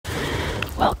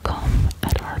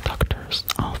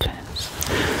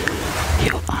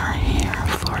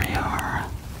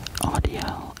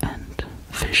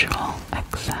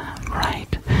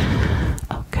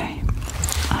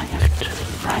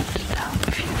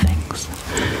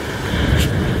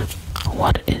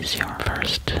is your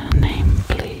first name,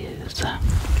 please?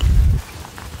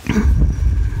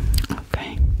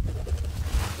 Okay.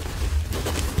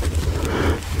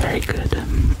 Very good.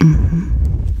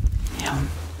 Yeah.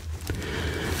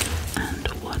 And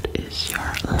what is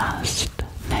your last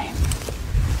name?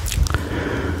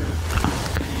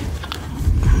 Okay.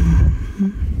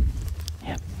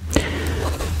 Yep.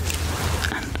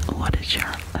 And what is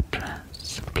your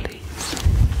address, please?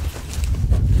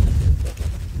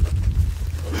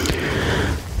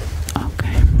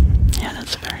 Okay. Yeah,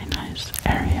 that's a very nice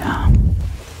area.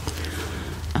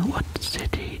 What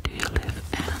city do you live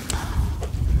in?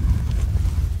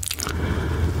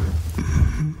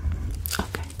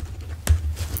 Okay.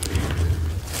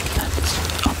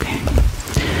 That's okay.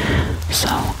 So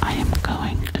I am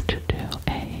going to do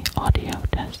a audio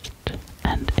test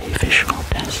and a visual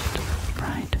test,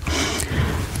 right?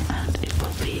 And it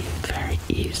will be very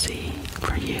easy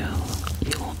for you.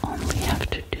 You will only have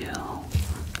to do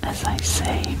as I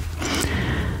say,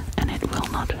 and it will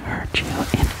not hurt you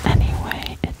in any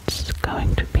way. It's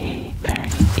going to be very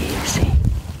easy.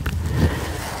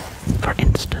 For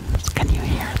instance, can you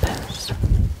hear this?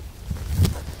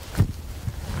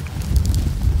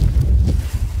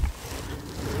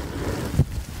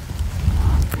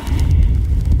 Okay.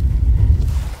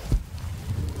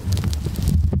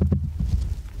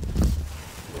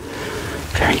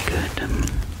 Very good.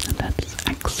 That's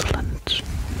excellent.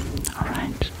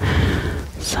 Alright.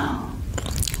 So,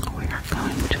 we are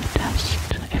going to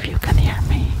test if you can hear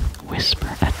me whisper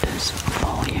at this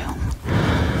volume.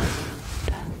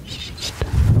 Test.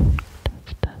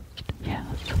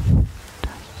 Yes.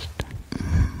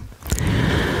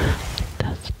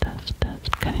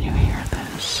 Test. Can you hear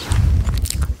this?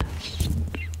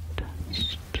 Test.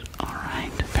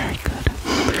 Alright, very good.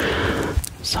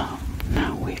 So,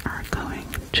 now we are going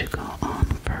to go on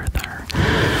further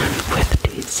with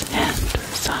these hand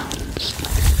sounds.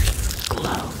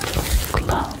 Glove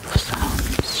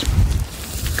sounds.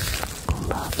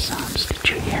 Glove sounds. Did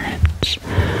you hear it?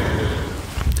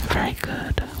 Very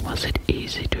good. Was it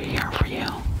easy to hear for you?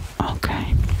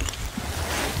 Okay.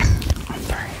 I'm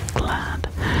very glad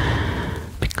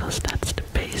because that's the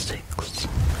basics,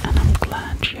 and I'm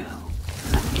glad you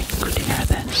could hear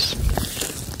this.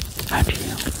 How do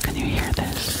you? Can you hear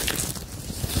this?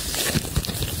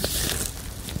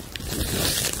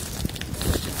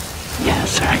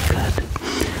 Yes, very good.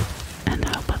 And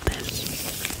how about this?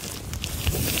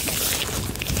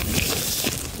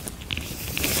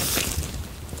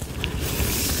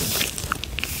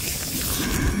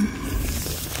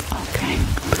 Okay.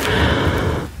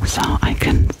 So I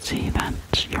can see that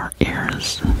your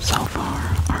ears so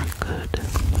far are good.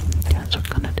 Yes, we're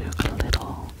gonna do a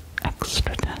little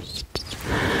extra tests.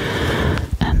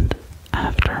 And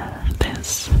after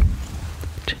this,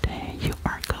 today you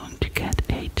are going to get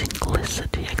a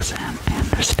tinklicity exam. I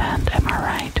understand, am I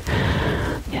right?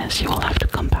 Yes, you will have to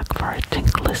come back for a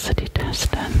tinklicity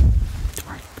test then.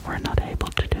 We're not able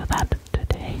to do that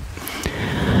today.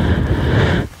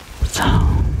 So,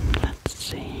 let's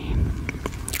see.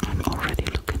 I'm already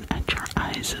looking at your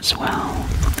eyes as well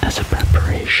as a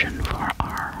preparation for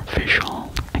our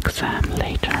visual exam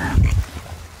later.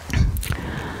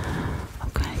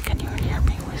 Okay, can you hear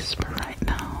me whisper right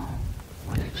now?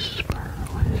 Whisper,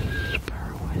 whisper,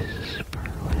 whisper,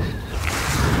 whisper.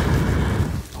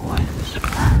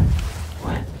 Whisper,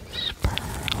 whisper,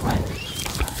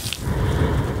 whisper.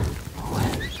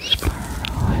 Whisper,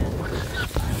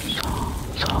 whisper,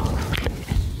 softly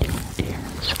in your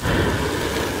ears.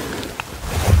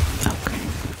 Okay,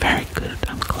 very good.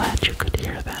 I'm glad you could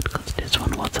hear that because this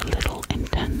one was a little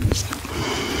intense.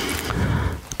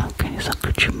 Okay, so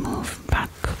could you move back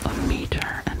a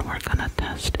meter and we're gonna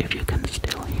test if you can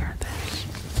still hear this.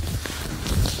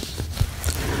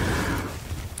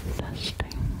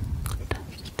 Testing,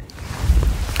 testing,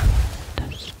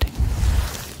 testing, testing,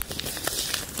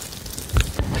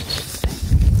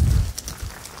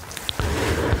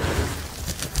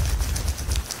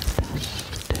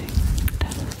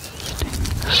 testing,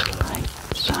 slight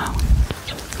sounds.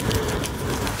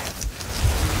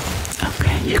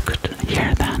 Okay, you could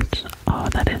hear that. Oh,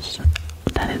 that is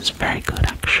very good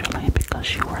actually,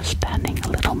 because you were standing a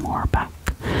little more back.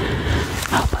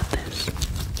 How about this?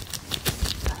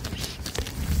 Testing,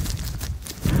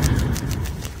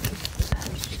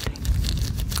 testing,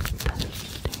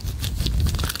 testing.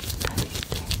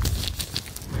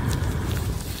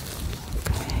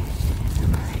 Okay,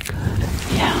 very good.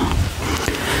 Yeah,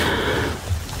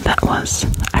 that was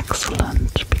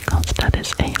excellent because that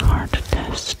is a hard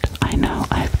test. I know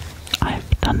I've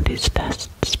done these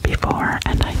tests before,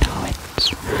 and I know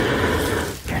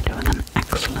you're doing an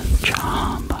excellent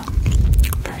job.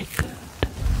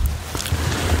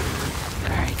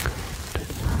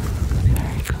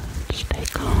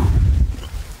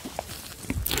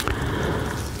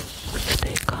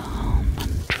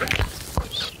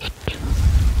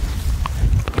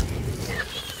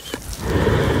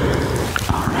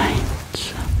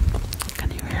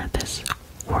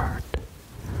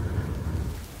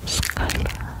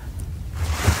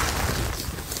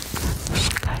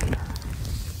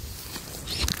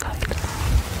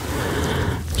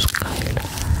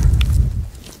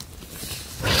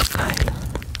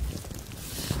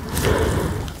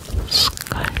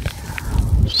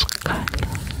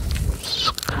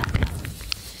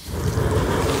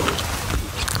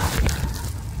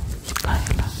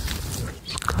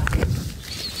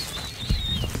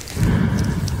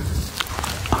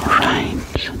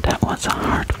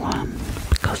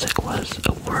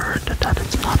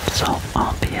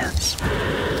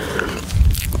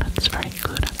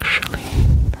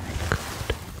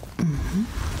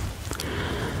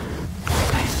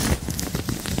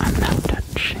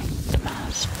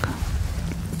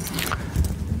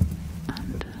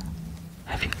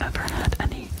 Have you ever had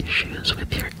any issues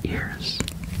with your ears?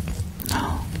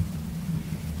 No?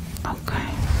 Okay.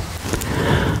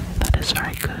 That is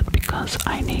very good because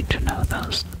I need to know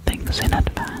those things in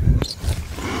advance.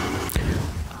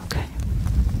 Okay.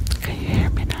 Can you hear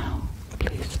me now?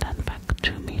 Please stand back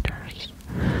 2 meters.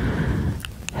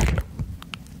 Hello.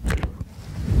 Hello.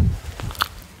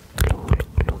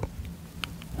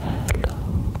 Hello, hello,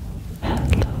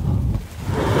 hello.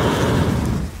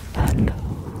 Hello. Hello.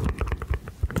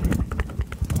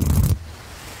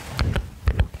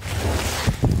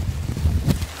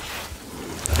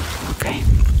 Okay,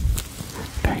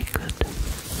 very good.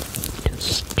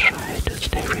 Just try to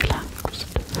stay relaxed.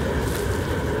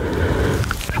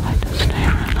 Try to stay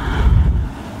relaxed.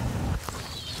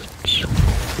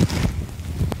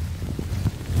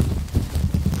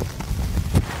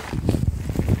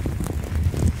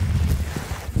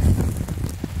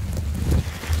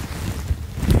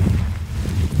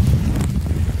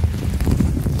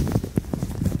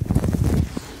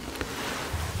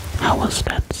 How was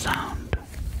that sound?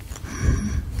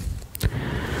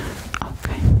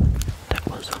 Okay, that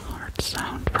was a hard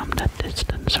sound from that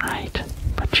distance, right?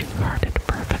 But you heard it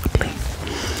perfectly.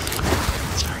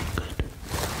 It's very good.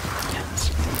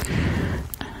 Yes.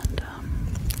 And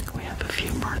we have a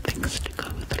few more things to go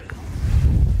through.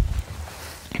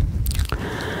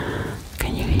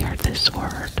 Can you hear this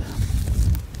word?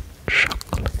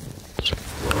 Chocolate.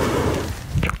 Chocolate.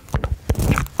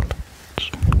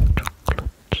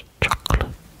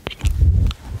 Chocolate.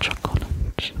 Chocolate.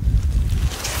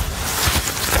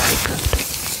 Very good.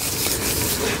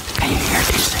 Can you hear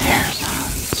these hair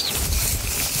sounds?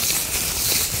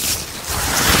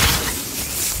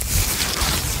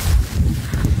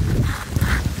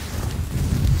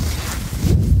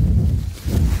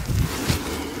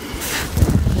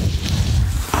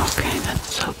 Okay,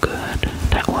 that's so good.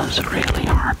 That was really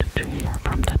hard to hear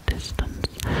from that distance.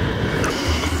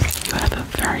 You have a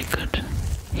very good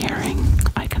hearing,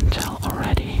 I can tell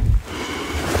already.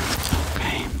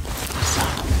 Okay, so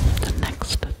the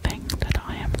next thing that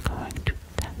I am going to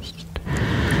test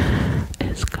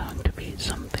is going to be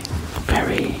something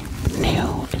very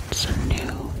new. It's a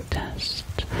new test.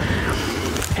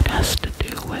 It has to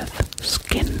do with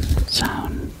skin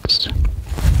sounds.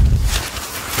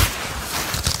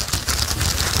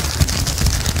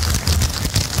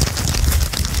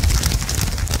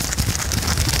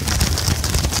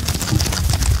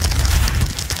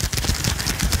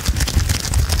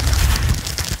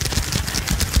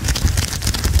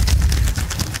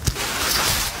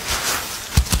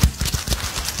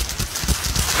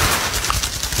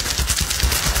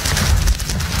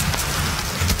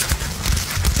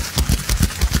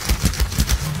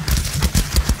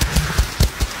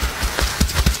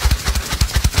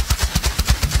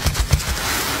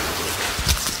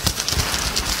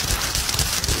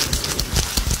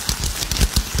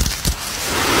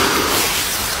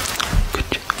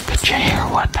 Could you hear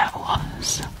what that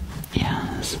was?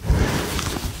 Yes.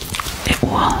 It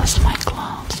was my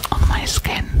gloves on my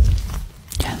skin.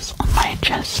 Yes, on my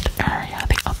chest area,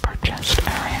 the upper chest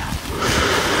area.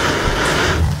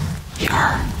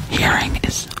 Your hearing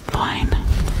is fine.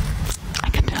 I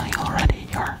can tell you already,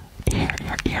 your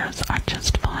ears are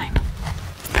just fine.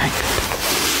 Very good.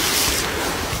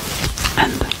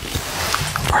 And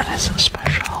for this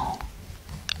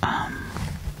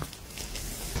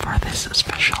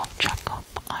special checkup,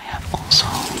 I have also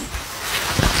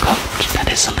a coat that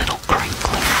is a little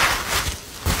crinkly.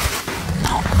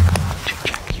 Now I'm going to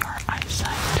check your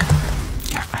eyesight.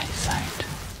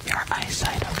 Your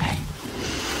eyesight, okay?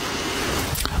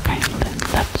 Okay,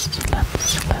 let's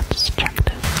check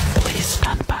this. Please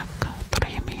stand back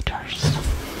 3 meters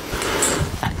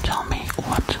and tell me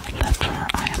what letter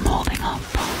I am holding up.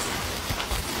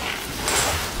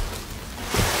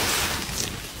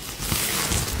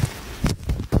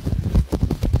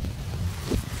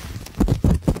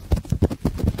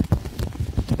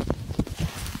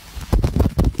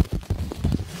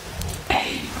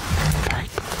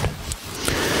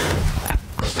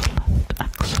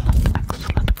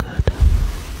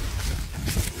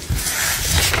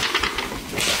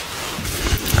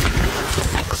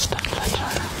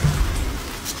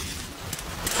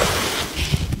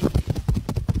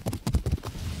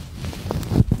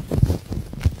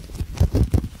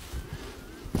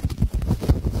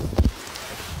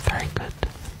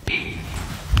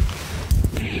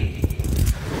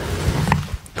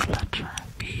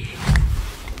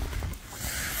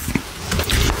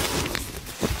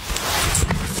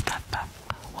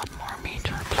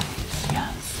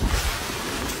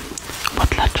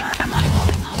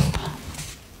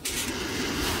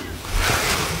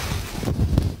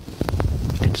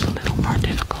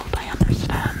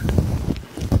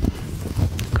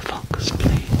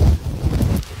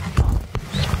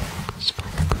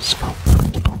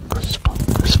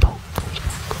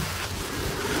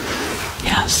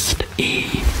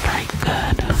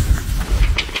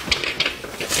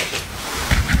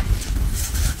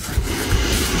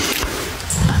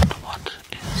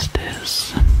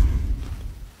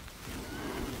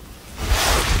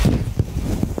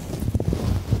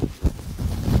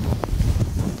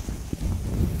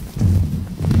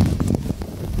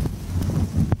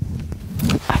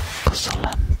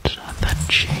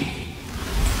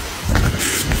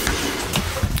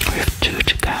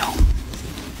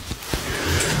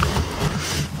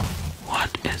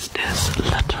 is this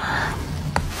letter.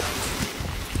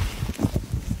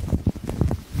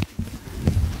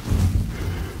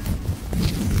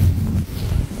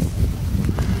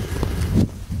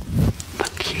 The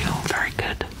Q, very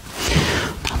good.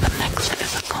 Now the next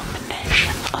is a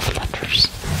combination of letters.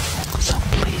 So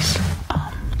please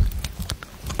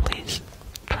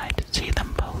try to see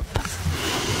them both.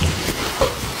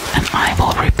 And I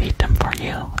will repeat them for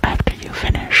you after you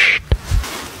finished.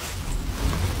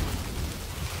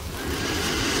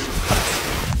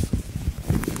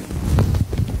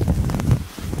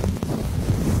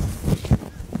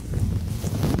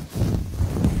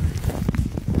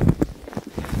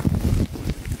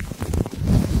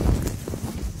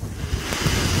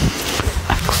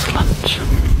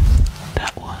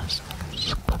 That was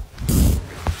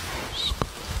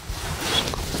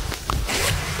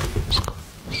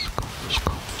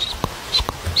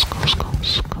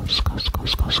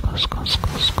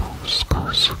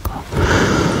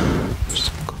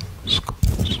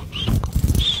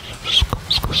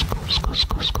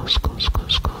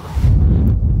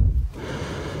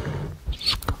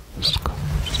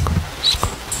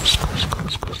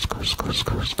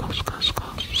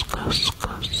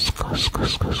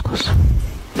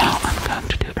Now I'm going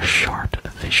to do a short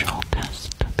visual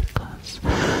test because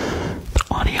the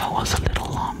audio was a little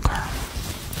longer.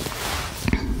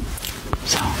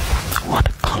 So, what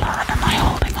color am I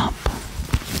holding up?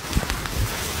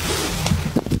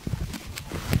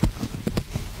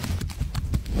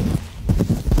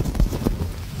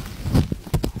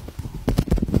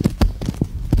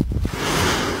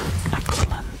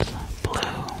 Excellent. Blue.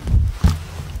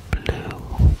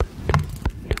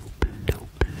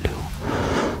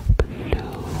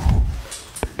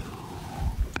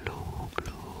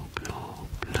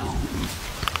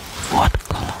 What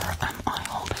color am I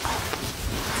holding up?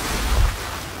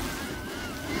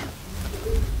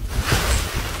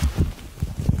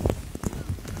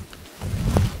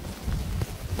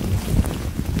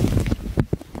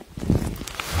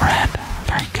 Red,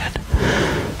 very good.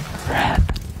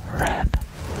 Red.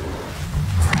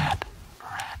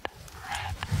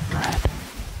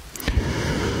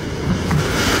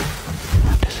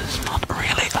 This is not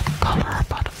really a color,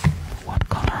 but what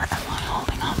color am I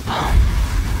holding up?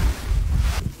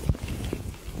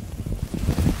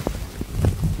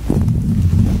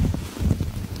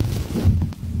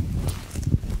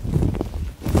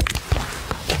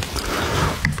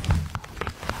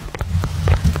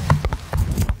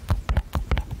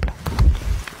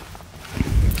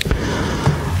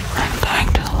 I'm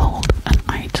going to hold an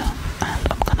item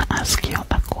and I'm going to ask you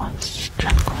a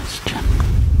question.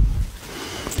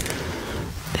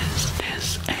 Is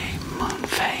this a moon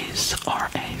phase or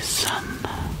a sun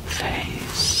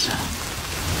phase?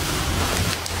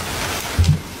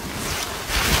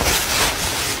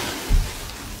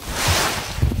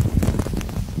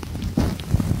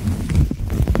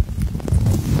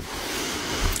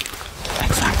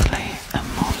 Exactly, a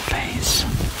moon phase.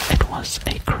 It was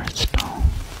a crystal.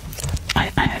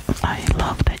 I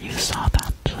love that you saw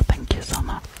that, so thank you so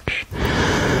much. So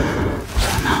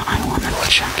now I want to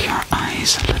check your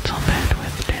eyes a little bit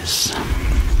with this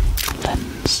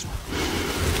lens.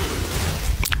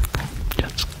 Okay,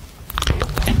 just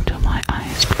look into my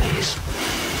eyes, please.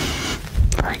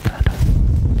 Very good.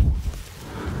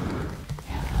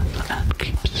 Yes, and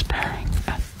keep staring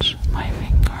at my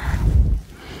finger.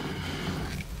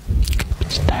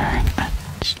 Keep staring at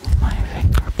my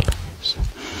finger, please.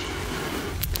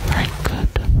 Very good.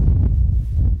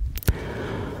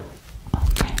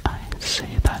 Okay, I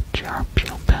see that your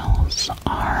pupils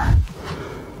are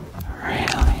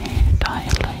really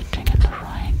dilating at the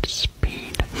right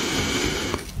speed.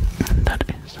 And that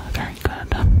is very good.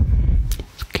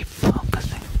 Just keep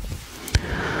focusing.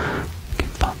 Keep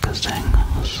focusing.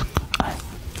 I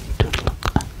do look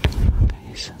at your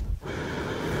face,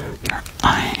 your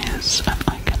eyes, and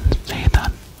I can see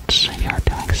that you're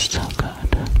doing so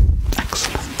good.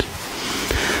 Excellent.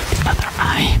 The other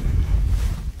eye.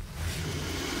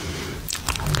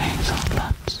 Okay, so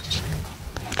let's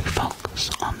really focus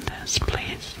on this,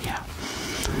 please. Yeah.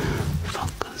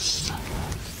 Focus.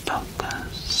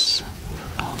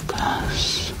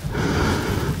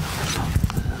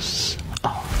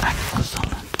 Oh,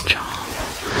 excellent job.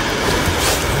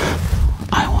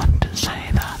 I want to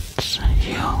say that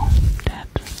you did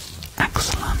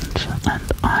excellent,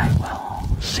 and I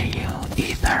will see you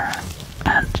either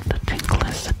at the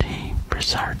Tinklicity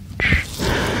research,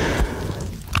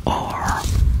 or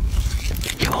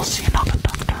you will see another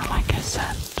doctor, like I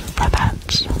said, for that.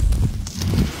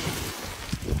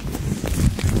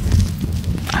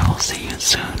 I will see you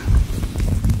soon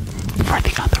for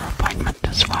the other appointment.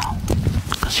 as well,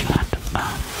 because you had